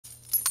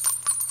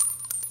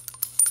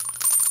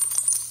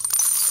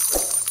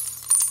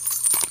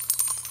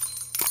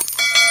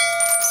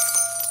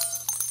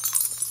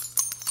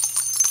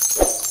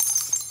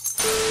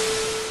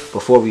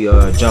before we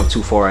jump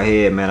too far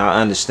ahead, man,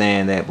 I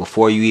understand that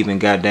before you even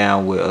got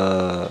down with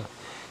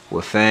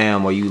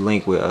F.A.M or you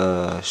linked with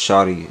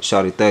Shawdy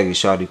Thuggy,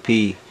 Shawdy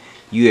P,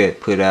 you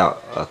had put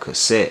out a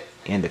cassette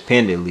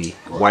independently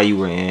while you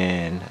were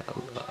in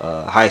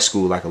high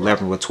school, like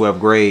 11th or 12th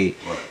grade.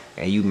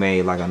 And you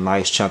made like a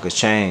nice chunk of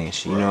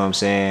change, you know what I'm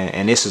saying?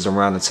 And this is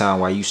around the time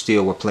while you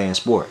still were playing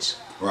sports.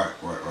 Right.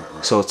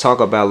 So talk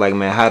about, like,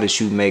 man, how did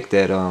you make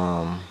that,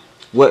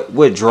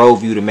 what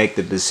drove you to make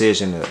the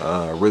decision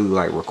to really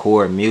like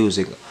record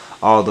music,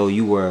 although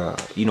you were,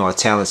 you know, a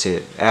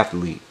talented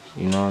athlete,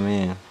 you know what I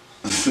mean?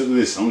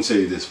 Listen, I'm gonna tell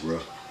you this,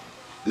 bro.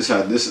 This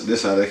how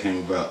that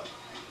came about.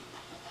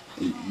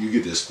 You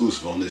get the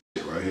exclusive on this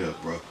shit right here,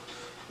 bro.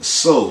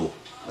 So,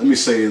 let me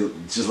say it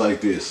just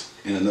like this.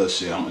 In a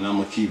nutshell, and I'm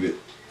gonna keep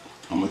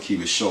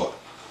it short.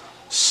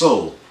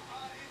 So,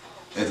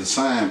 at the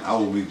time, I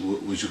would be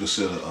what you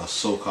consider a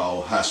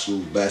so-called high school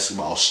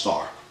basketball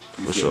star.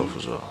 For sure.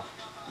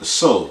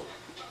 So,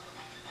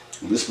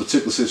 this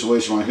particular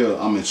situation right here,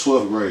 I'm in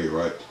 12th grade,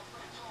 right?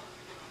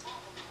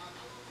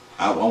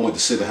 I went to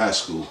City High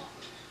School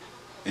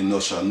in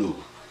North Chattanooga.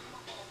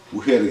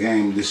 We had a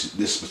game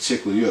this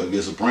particular year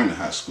against Brainerd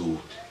High School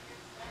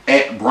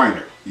at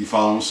Brainerd. You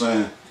follow what I'm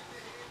saying?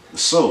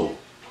 So,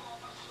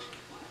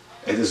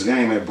 at this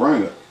game at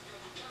Brainerd,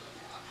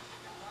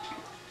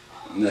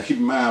 now keep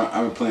in mind,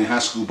 I've been playing high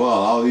school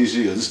ball all these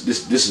years.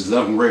 This is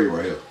 11th grade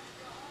right here.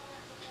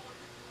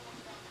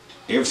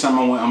 Every time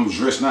I'm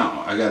dressed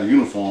now, I got a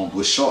uniform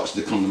with shorts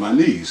that come to my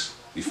knees.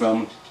 You feel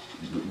me?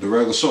 The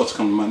regular shorts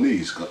come to my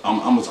knees.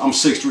 I'm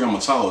 6'3", I'm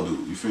a tall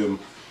dude. You feel me?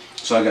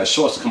 So I got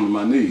shorts that come to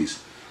my knees.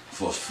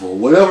 For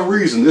whatever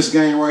reason, this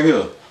game right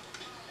here,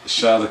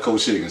 shout out to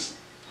Coach Higgins.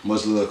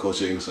 Much love, Coach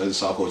Higgins. I just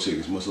saw Coach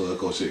Higgins. Much love,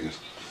 Coach Higgins.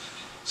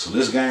 So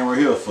this game right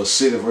here for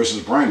City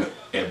versus Brainerd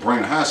at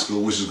Brainerd High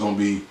School, which is gonna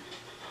be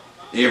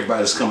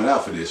everybody's coming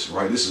out for this,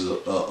 right? This is a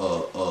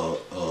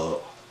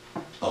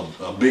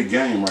big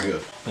game right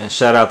here. Man,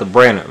 shout out to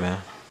Brainerd, man.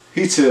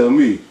 He tell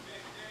me,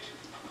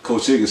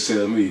 Coach Higgins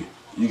tell me,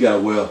 you gotta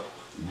wear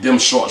them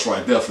shorts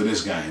right there for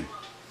this game.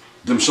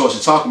 Them shorts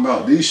you're talking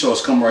about, these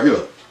shorts come right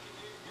here.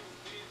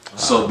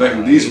 So back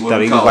in these what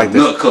we call like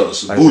nut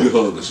cutters, like booty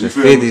huggers. The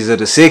 50s or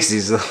the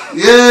 60s.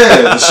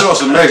 Yeah, the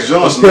shorts of Max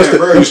Johnson, Larry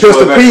Bird used to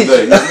wear back in the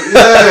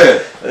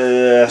day.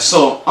 Yeah.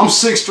 So I'm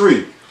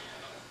 6'3".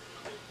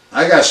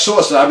 I got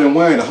shorts that I've been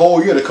wearing the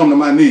whole year that come to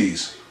my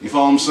knees. You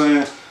follow what I'm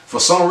saying? For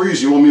some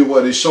reason you want me to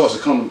wear these shorts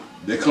that come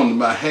to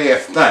my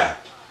half thigh.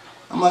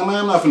 I'm like, man,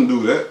 I'm not finna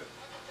do that.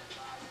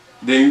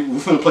 Then we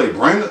finna play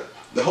Brainerd.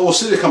 The whole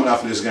city coming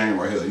out for this game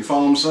right here. You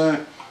follow what I'm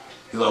saying?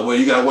 He's like, well,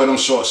 you gotta wear them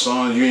shorts,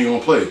 son. You ain't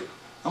gonna play.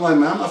 I'm like,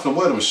 man, I'm not finna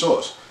wear them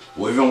shorts.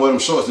 Well, if you don't wear them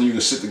shorts, then you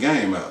can sit the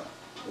game out.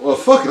 Well,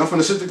 fuck it, I'm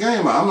finna sit the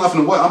game out. I'm not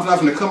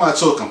finna come out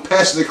to a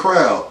compassionate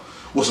crowd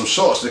with some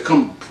shorts that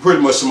come pretty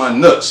much to my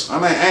nuts. I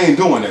mean, I ain't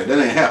doing that. That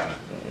ain't happening.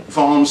 You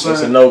follow what I'm saying?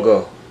 It's a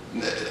no-go.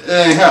 It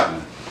ain't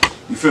happening.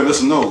 You feel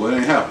that's a no-go. It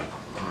ain't happening.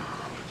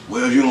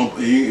 Well, if you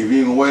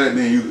ain't gonna wear that,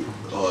 then you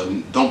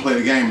don't play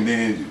the game and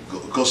then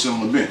go sit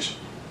on the bench.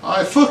 All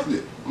right, fuck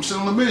it. I'm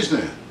sitting on the bench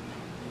then.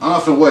 I'm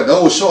not finna wear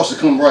those shorts that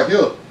come right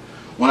here.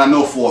 When I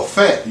know for a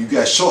fact you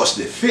got shorts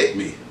that fit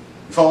me. You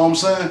follow what I'm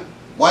saying?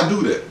 Why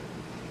do that?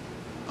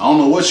 I don't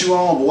know what you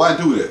on, but why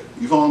do that?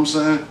 You follow what I'm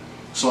saying?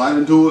 So I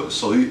didn't do it,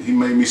 so he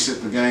made me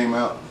sit the game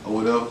out or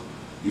whatever.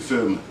 You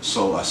feel me?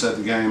 So I sat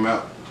the game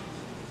out,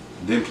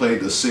 then played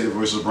the City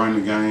versus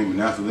Brainerd game,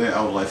 and after that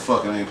I was like,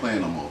 fuck it, I ain't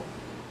playing no more.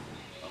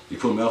 He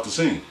put me off the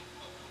team.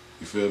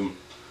 You feel me?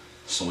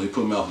 So when he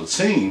put me off the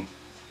team,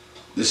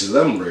 this is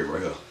 11th grade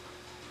right here.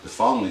 The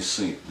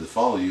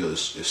following year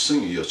is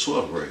senior year,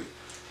 12th grade.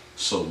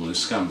 So when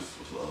it's coming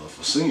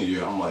for senior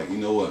year, I'm like, you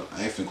know what?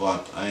 I ain't finna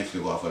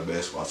go out for the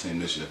basketball team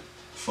this year.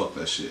 Fuck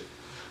that shit.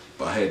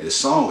 But I had this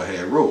song I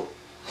had wrote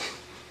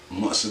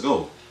months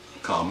ago,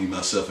 called Me,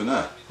 Myself, and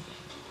I,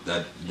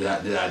 that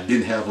I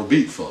didn't have a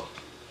beat for.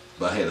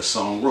 But I had a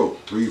song wrote,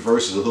 3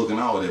 verses, a hook and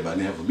all that, but I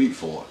didn't have a beat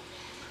for it.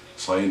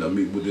 So I ended up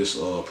meeting with this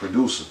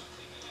producer,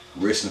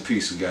 rest in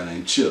peace, a guy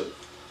named Chip.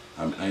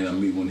 I ended up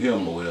meeting with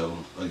him or whatever,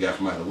 a guy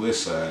from out the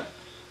west side,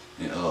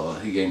 and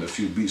he gave me a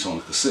few beats on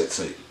the cassette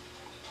tape.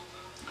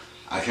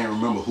 I can't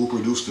remember who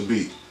produced the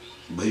beat,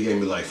 but he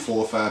gave me like 4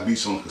 or 5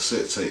 beats on the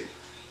cassette tape.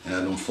 And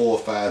out of them 4 or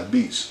 5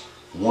 beats,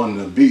 one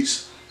of the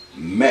beats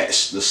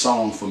matched the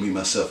song for Me,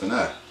 Myself, and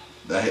I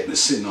that I had been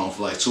sitting on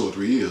for like 2 or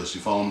 3 years.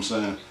 You follow what I'm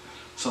saying?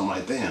 So I'm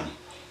like, damn,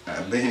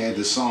 I've been had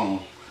this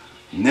song.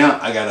 Now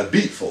I got a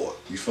beat for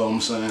it. You feel what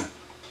I'm saying?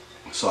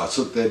 So I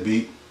took that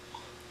beat,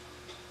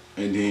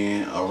 and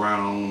then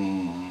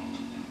around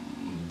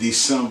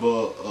December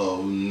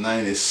of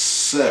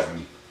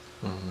 '97,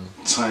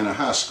 China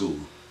High School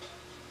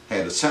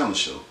had a talent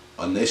show,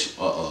 a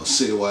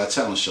citywide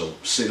talent show.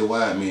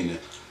 Citywide meaning,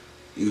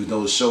 even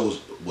though the show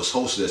was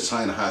hosted at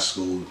China High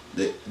School,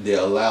 they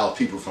allowed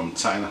people from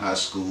China High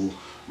School,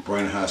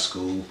 Brainerd High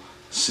School,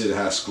 City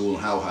High School,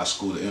 and Howard High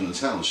School to enter the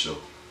talent show.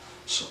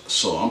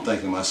 So I'm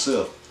thinking to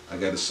myself, I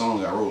got a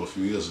song I wrote a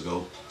few years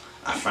ago.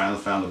 I finally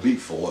found a beat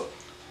for it.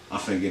 I'm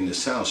finna get in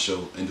this talent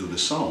show and do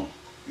this song.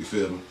 You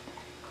feel me?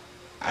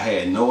 I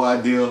had no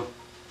idea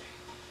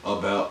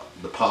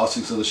about the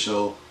politics of the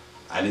show.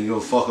 I didn't give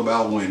a fuck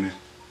about winning.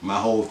 My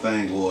whole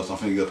thing was I'm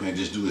finna get up here and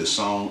just do this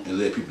song and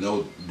let people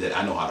know that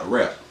I know how to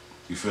rap.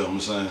 You feel what I'm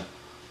saying?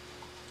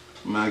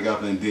 Man, I got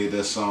up there and did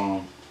that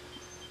song,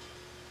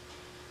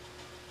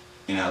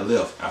 and I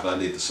left after I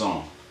did the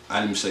song. I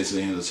didn't even stay to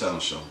the end of the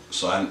talent show,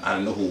 so I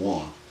didn't know who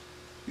won.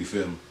 You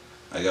feel me?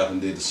 I got up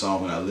and did the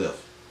song and I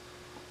left.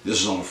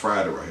 This is on a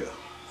Friday right here.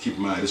 Keep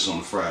in mind, this is on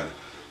a Friday.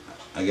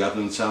 I got up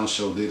in the talent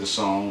show, did the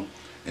song,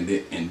 and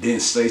didn't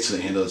stay to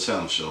the end of the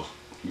talent show.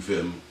 You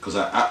feel me? Because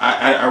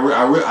I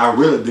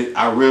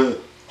really,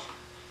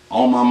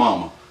 on my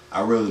mama,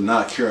 I really did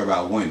not care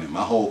about winning.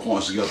 My whole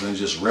point is to get up and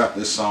just rap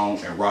this song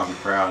and rock the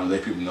crowd and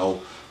let people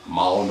know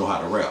Maal know how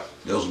to rap.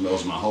 That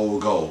was my whole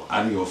goal.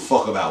 I didn't give a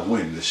fuck about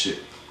winning this shit.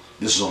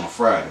 This is on a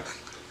Friday.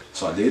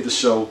 So I did the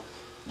show,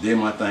 did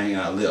my thing,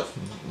 and I left.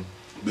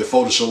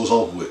 Before the show was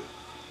over with.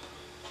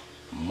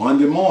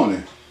 Monday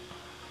morning,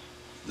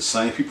 the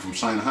same people from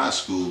China High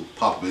School,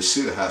 Poplar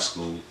City High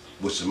School,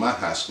 which is my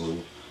high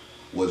school,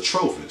 with a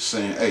trophy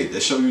saying, hey,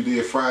 that show you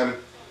did Friday,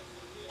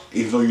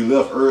 even though you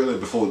left early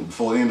before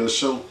the end of the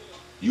show,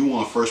 you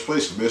won first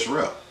place for best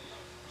rap.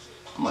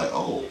 I'm like,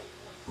 oh,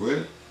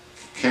 really?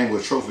 Came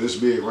with a trophy this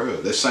big right here.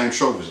 That same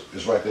trophy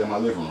is right there in my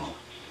living room.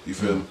 You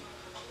feel me?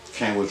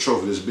 Came with a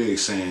trophy this big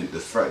saying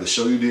the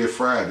show you did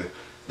Friday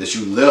that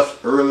you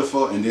left early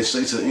for and then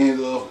stay to the end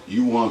of,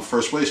 you won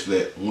first place for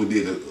that. When we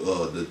did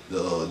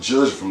the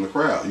judging from the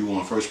crowd, you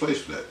won first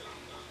place for that.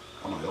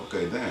 I'm like,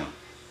 okay, damn.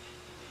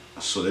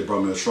 So they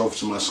brought me a trophy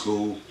to my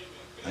school.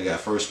 I got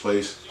first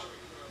place,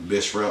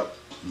 best rap,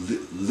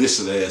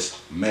 listed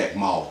as Mac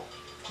Maal.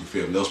 You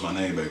feel me? That was my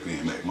name back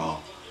then, Mac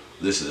Maal.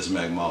 Listed as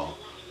Mac Maal.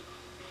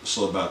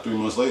 So about 3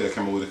 months later, I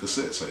came up with a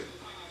cassette tape.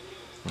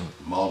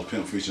 Maal The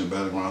Pimp featuring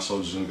Battleground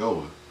Soldiers in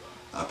Gold.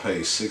 I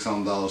paid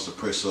 $600 to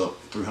press up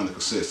 300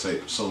 cassette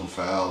tapes, sold them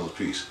 $5 a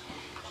piece.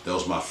 That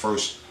was my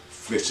first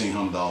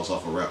 $1,500 off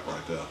of rap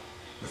right there.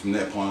 And from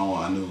that point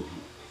on, I knew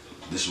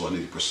this is what I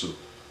needed to pursue.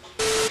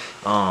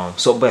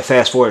 But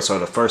fast forward, so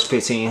the first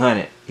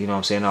 1,500, you know what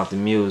I'm saying, off the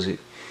music,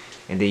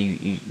 and then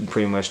you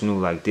pretty much knew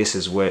like this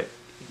is what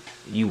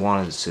you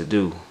wanted to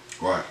do.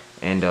 Right.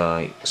 And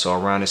so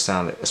around this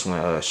time, that's when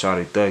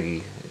Shawdy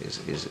Thuggy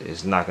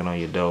is knocking on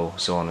your door,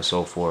 so on and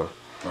so forth.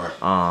 Right.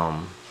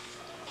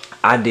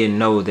 I didn't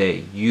know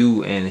that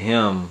you and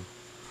him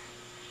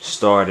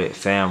started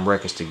F.A.M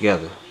Records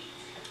together.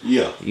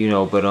 Yeah. You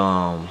know, but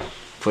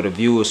for the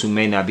viewers who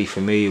may not be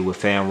familiar with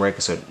F.A.M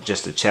Records or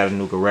just the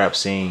Chattanooga rap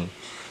scene,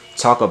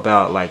 talk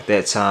about like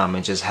that time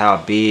and just how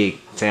big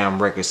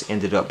F.A.M Records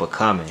ended up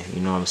becoming,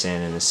 you know what I'm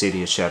saying, in the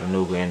city of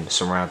Chattanooga and the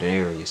surrounding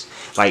areas.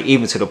 Like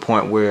even to the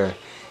point where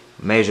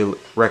major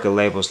record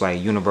labels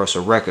like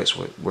Universal Records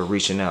were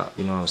reaching out,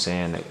 you know what I'm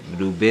saying, to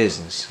do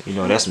business. You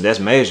know, that's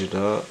major,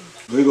 dog.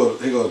 Here go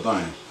the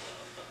thing.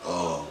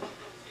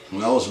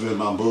 When I was with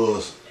my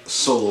buzz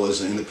solo as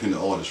an independent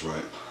artist,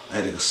 right? I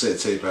had a cassette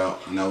tape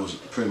out, and that was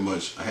pretty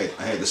much I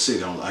had the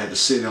city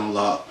on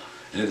lock.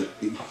 And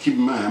keep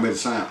in mind, I'm at the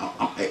time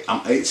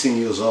I'm 18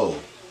 years old,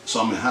 so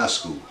I'm in high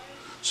school.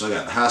 So I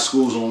got the high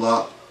schools on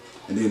lock,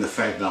 and then the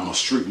fact that I'm a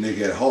street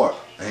nigga at heart,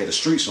 I had the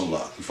streets on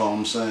lock. You follow what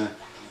I'm saying?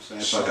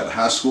 So I got the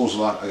high schools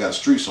on lock, I got the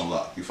streets on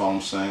lock. You follow what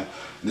I'm saying?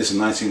 And this is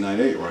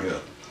 1998 right here.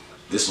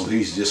 This one,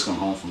 he's just come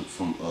home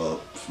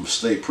from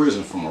state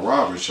prison from a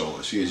robbery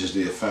charge. He had just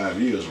did 5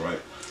 years, right?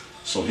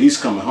 So he's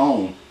coming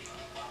home.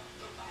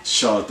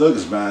 Shawdy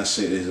Thuggy's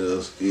mindset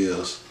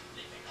is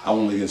I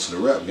want to get into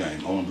the rap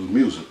game. I want to do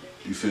music.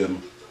 You feel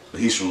me?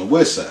 But he's from the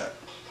west side.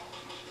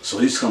 So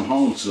he's come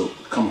home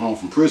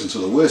from prison to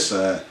the west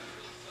side,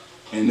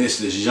 and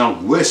this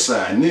young west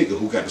side nigga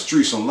who got the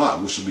streets on lock,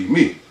 which would be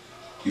me.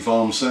 You follow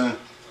what I'm saying?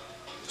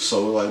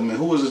 So we're like, man,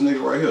 who is this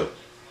nigga right here?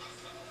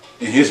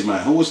 In his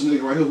mind, who was the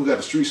nigga right here who got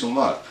the streets on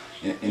lock?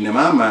 And in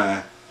my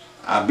mind,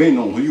 I've been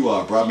knowing who you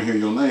are, bro. I've been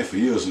hearing your name for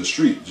years in the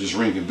street, just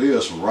ringing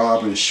bells from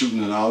robbing,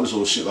 shooting, and all this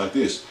old shit like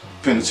this.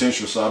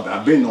 Penitentiary, so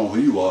I've been knowing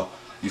who you are,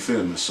 you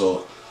feel me?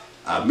 So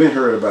I've been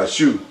hearing about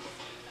you.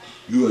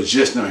 You are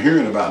just now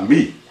hearing about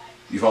me.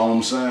 You follow what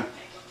I'm saying?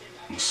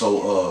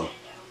 So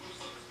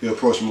he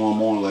approached me one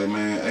morning like,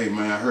 man, hey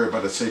man, I heard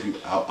about the tape.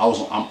 I'm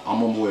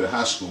on my way to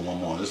high school one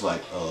morning. It's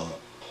like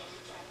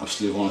I'm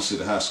still going to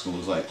City High School.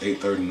 It's like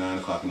 8:30, 9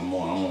 o'clock in the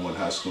morning. I'm on my way to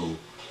high school.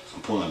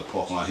 I'm pulling out the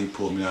parking lot. He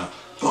pulled me out,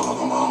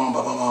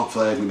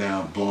 flagged me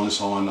down, blowing his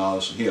horn and all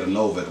this. He had a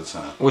Nova at the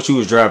time. What you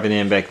was driving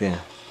in back then?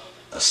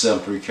 A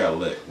 7.3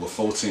 Cadillac with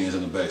 14s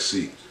in the back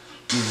seat.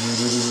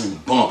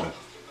 Bumping.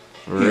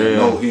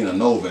 Real? He in a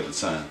Nova at the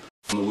time.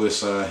 On the west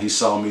side, he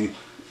saw me,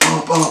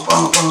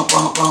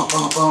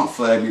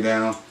 flagged me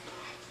down.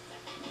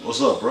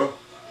 What's up, bro?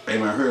 Hey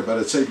man, I heard about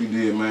that tape you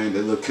did, man.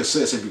 That little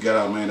cassette tape you got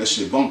out, man. That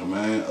shit bumping,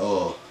 man.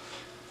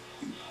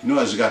 You know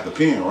I just got the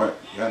pen, right?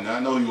 Yeah, I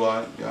know who you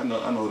are. Yeah, I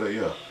know that,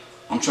 yeah.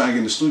 I'm trying to get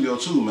in the studio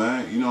too,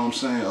 man. You know what I'm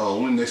saying?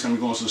 When next time you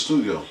going to the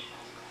studio?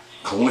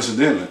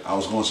 Coincidentally, I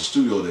was going to the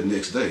studio the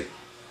next day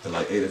at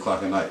like 8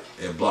 o'clock at night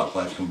at Block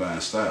Life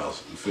Combined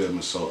Styles. You feel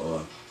me?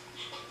 So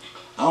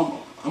I'm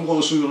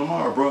going to studio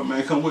tomorrow, bro.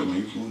 Man, come with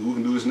me. We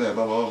can do this and that,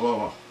 blah, blah, blah,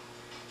 blah.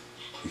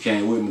 He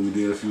came with me. We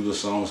did a few little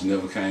songs,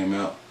 never came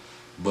out.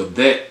 But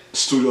that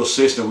studio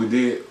session that we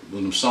did,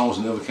 when them songs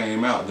never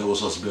came out, that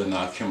was us building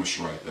our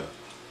chemistry right there.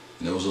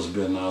 And that was us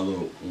building our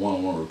little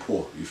one-on-one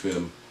rapport, you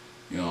feel me?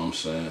 You know what I'm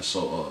saying?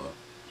 So,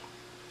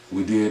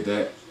 we did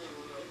that.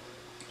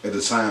 At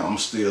the time, I'm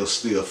still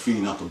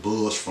feeding out the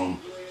buzz from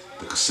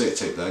the cassette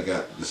tape that I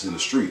got that's in the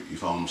street, you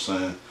feel what I'm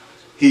saying?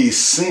 He's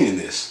seeing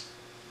this.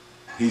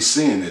 He's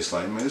seeing this,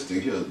 like, man, this thing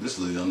here, this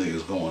little young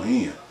nigga's going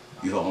in.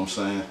 You know what I'm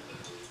saying?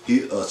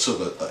 He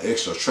took an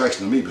extra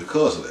attraction to me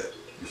because of that.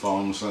 You follow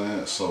what I'm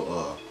saying?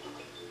 So,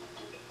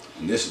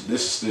 this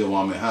is still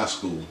when I'm in high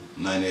school,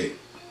 98.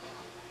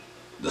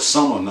 The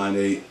summer of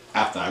 98,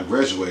 after I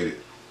graduated,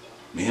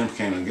 me and him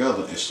came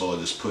together and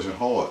started just pushing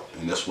hard.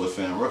 And that's where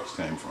F.A.M. Records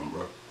came from,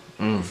 bro.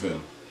 You feel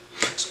me?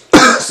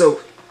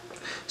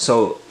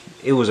 So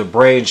it was a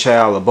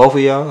brainchild of both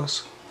of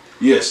y'all's?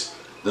 Yes.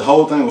 The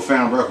whole thing with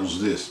F.A.M. Records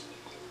was this.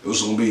 It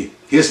was going to be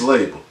his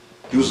label.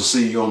 He was the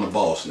CEO and the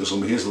boss. It was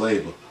going to be his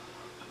label.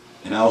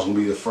 And I was going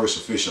to be the first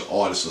official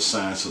artist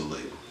assigned to the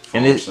label.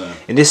 And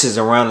this is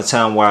around the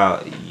time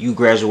while you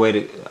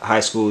graduated high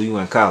school, you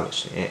went to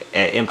college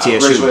at MTSU. I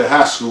graduated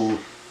high school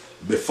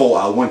before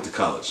I went to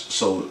college.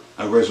 So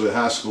I graduated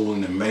high school in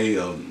the May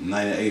of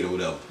 98 or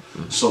whatever.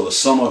 So the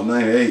summer of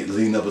 98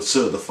 leading up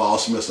until the fall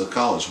semester of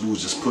college, we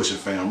was just pushing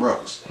F.A.M.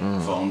 Records. You know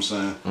what I'm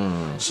saying?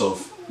 So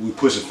we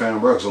pushing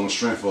F.A.M. Records on the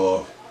strength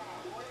of,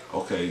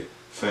 okay,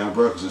 F.A.M.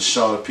 Records and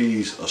Shawdy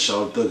P's or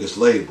Shawdy Thuggy's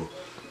label.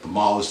 But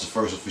Maal is the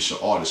first official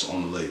artist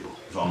on the label.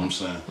 You know what I'm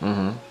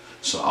saying?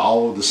 So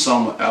all the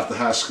summer after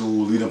high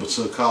school, leading up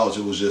until college,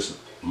 it was just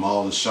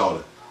Maal and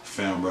Shawdy.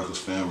 F.A.M. Records,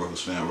 F.A.M.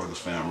 Records, F.A.M. Records,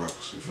 F.A.M.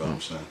 Records. You feel what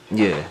I'm saying?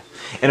 Yeah.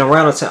 And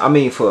around the time, I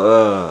mean,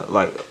 for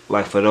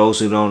like for those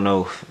who don't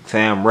know,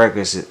 F.A.M.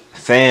 Records,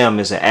 F.A.M.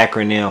 is an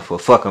acronym for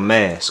Fuck a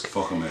Mask.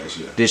 Fuck a Mask,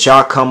 yeah. Did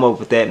y'all come up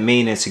with that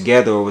meaning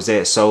together, or was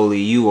that solely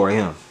you or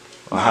him?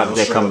 Or how did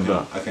that come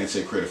about? I can't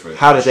take credit for that.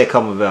 How did that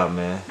come about,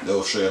 man? That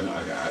was straight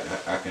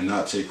up. I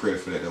cannot take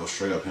credit for that. That was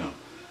straight up him.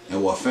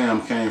 And what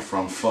F.A.M. came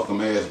from, fuck a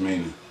mask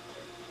meaning.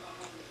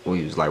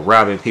 We was like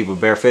robbing people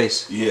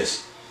bareface?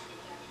 Yes.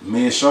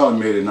 Me and Shawty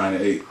made it in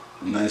 98,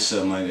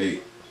 97,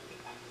 98.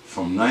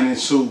 From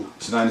 92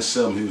 to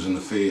 97, he was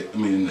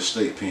in the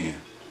state pen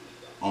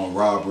on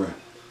robbery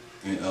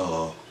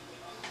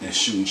and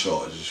shooting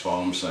charges. You follow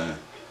what I'm saying?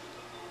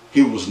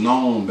 He was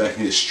known back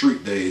in his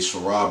street days for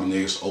robbing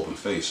niggas open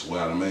face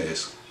without a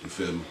mask. You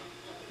feel me?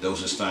 That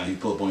was his thing. He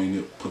put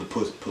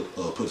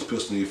his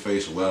pistol in your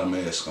face without a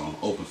mask on,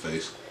 open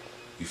face.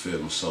 You feel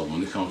me? So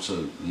when it comes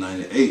to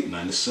 98,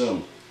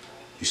 97,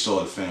 he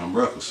started F.A.M.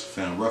 Records.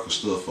 F.A.M. Records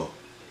stood for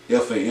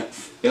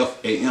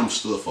F.A.M.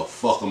 stood for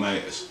fuck 'em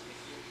ass.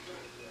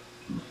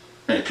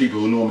 And people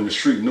who knew him in the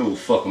street knew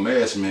fuck 'em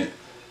ass meant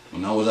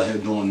when I was out here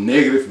doing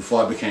negative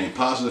before I became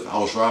positive, I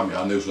was robbing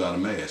y'all niggas without a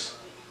mask.